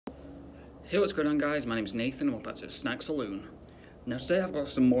Hey, what's going on, guys? My name is Nathan and welcome back to Snack Saloon. Now today I've got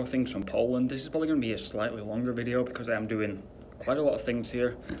some more things from Poland. This is probably going to be a slightly longer video because I am doing quite a lot of things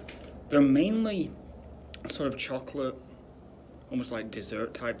here. They're mainly sort of chocolate, almost like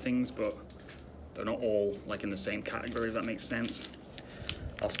dessert type things, but they're not all like in the same category, if that makes sense.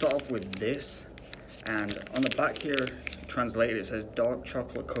 I'll start off with this, and on the back here, translated, it says dark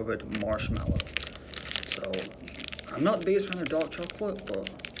chocolate covered marshmallow. So I'm not the biggest fan of dark chocolate, but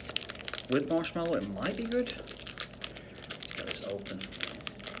with marshmallow it might be good. Let's get this open.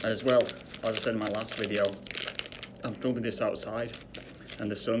 And as well, as I said in my last video, I'm filming this outside and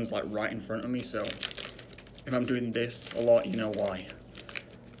the sun's like right in front of me, so if I'm doing this a lot, you know why.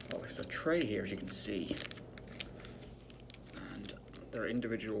 Oh, there's a tray here, as you can see, and there are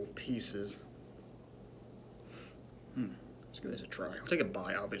individual pieces. Let's give this a try. I'll take a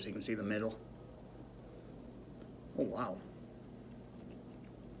bite, obviously you can see the middle. Oh wow.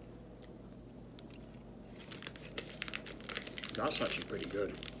 That's actually pretty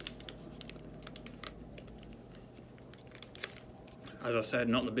good. As I said,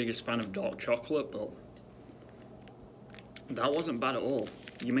 not the biggest fan of dark chocolate, but that wasn't bad at all.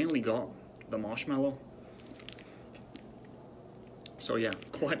 You mainly got the marshmallow. So yeah,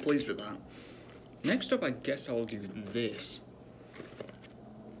 quite pleased with that. Next up, I guess I'll do this.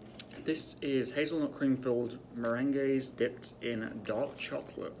 This is hazelnut cream filled meringues dipped in dark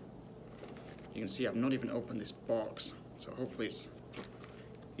chocolate. You can see I've not even opened this box, so hopefully it's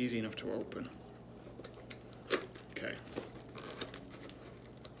easy enough to open. Okay.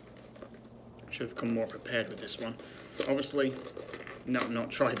 Should have come more prepared with this one. Obviously, no, I've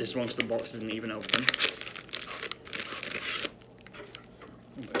not tried this one because the box isn't even open.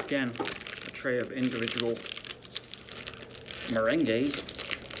 But again, a tray of individual meringues.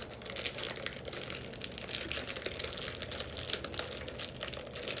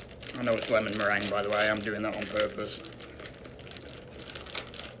 I know it's lemon meringue, by the way, I'm doing that on purpose.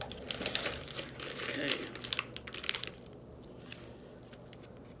 Okay.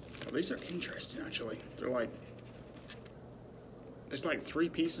 Well, these are interesting, actually. They're like, there's like 3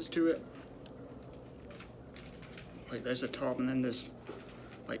 pieces to it. Like there's the top and then there's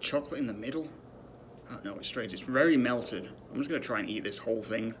like chocolate in the middle. I don't know, it's strange. It's very melted. I'm just gonna try and eat this whole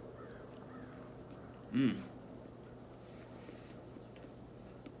thing.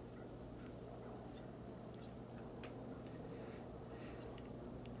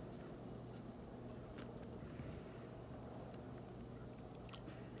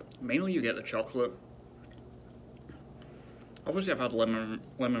 Mainly you get the chocolate. Obviously I've had lemon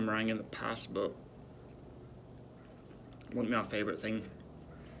meringue in the past, but it wouldn't be my favourite thing.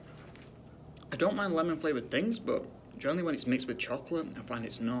 I don't mind lemon flavoured things, but generally when it's mixed with chocolate, I find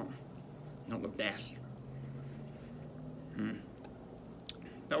it's not the best.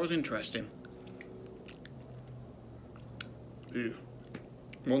 That was interesting. Ew.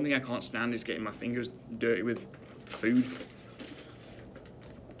 One thing I can't stand is getting my fingers dirty with food.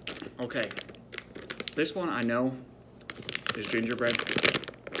 Okay, this one I know is gingerbread.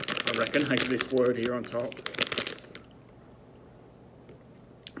 I recognise this word here on top.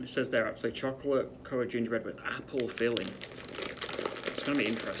 It says there actually chocolate covered gingerbread with apple filling. It's going to be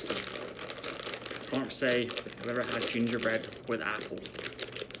interesting. I can't say I've ever had gingerbread with apple.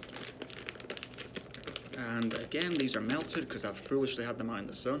 And again, these are melted because I've foolishly had them out in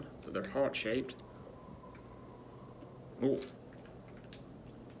the sun, so they're heart shaped. Oh.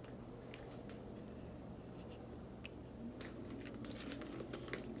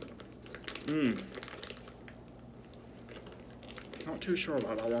 Not too sure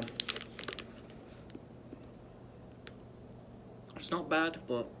about that one. It's not bad,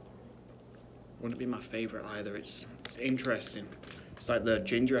 but wouldn't be my favourite either. It's interesting. It's like the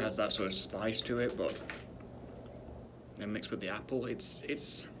ginger has that sort of spice to it, but then mixed with the apple,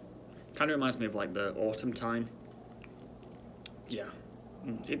 it's kind of reminds me of like the autumn time. Yeah,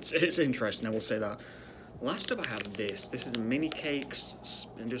 it's interesting, I will say that. Last up I have this. This is mini cakes,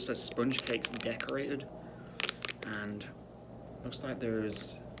 and just says sponge cakes decorated. And looks like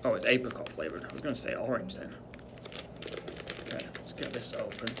there's, oh, it's apricot flavored. I was going to say orange then. Okay, let's get this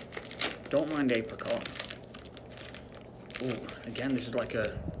open. Don't mind apricot. Ooh, again, this is like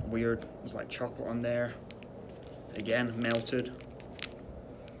a weird, there's like chocolate on there. Again, melted.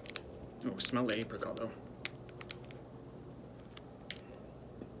 Oh, smell the apricot though.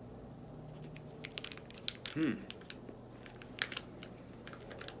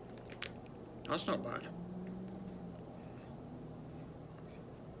 That's not bad.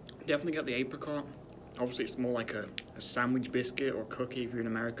 Definitely got the apricot. Obviously it's more like a sandwich biscuit or cookie if you're in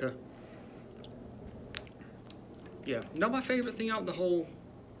America. Yeah, not my favourite thing out of the whole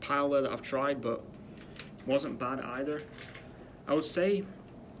pile there that I've tried, but wasn't bad either. I would say,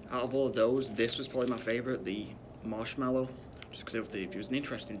 out of all of those, this was probably my favourite, the marshmallow, just because it was an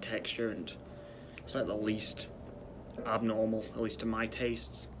interesting texture and it's like the least abnormal, at least to my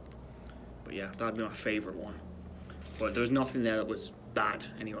tastes. But yeah, that'd be my favourite one. But there was nothing there that was bad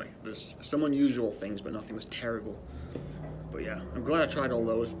anyway. There's some unusual things, but nothing was terrible. But yeah, I'm glad I tried all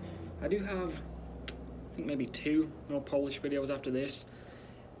those. I do have, I think maybe 2 more Polish videos after this.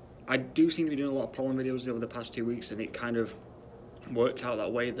 I do seem to be doing a lot of Poland videos over the past 2 weeks, and it kind of worked out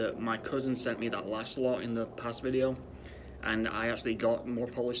that way that my cousin sent me that last lot in the past video, and I actually got more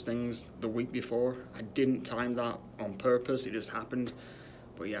Polish things the week before. I didn't time that on purpose, it just happened.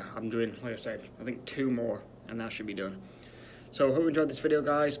 But yeah, I'm doing, like I said, I think 2 more, and that should be done. So I hope you enjoyed this video,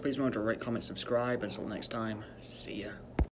 guys. Please remember to rate, comment, subscribe. Until next time, see ya.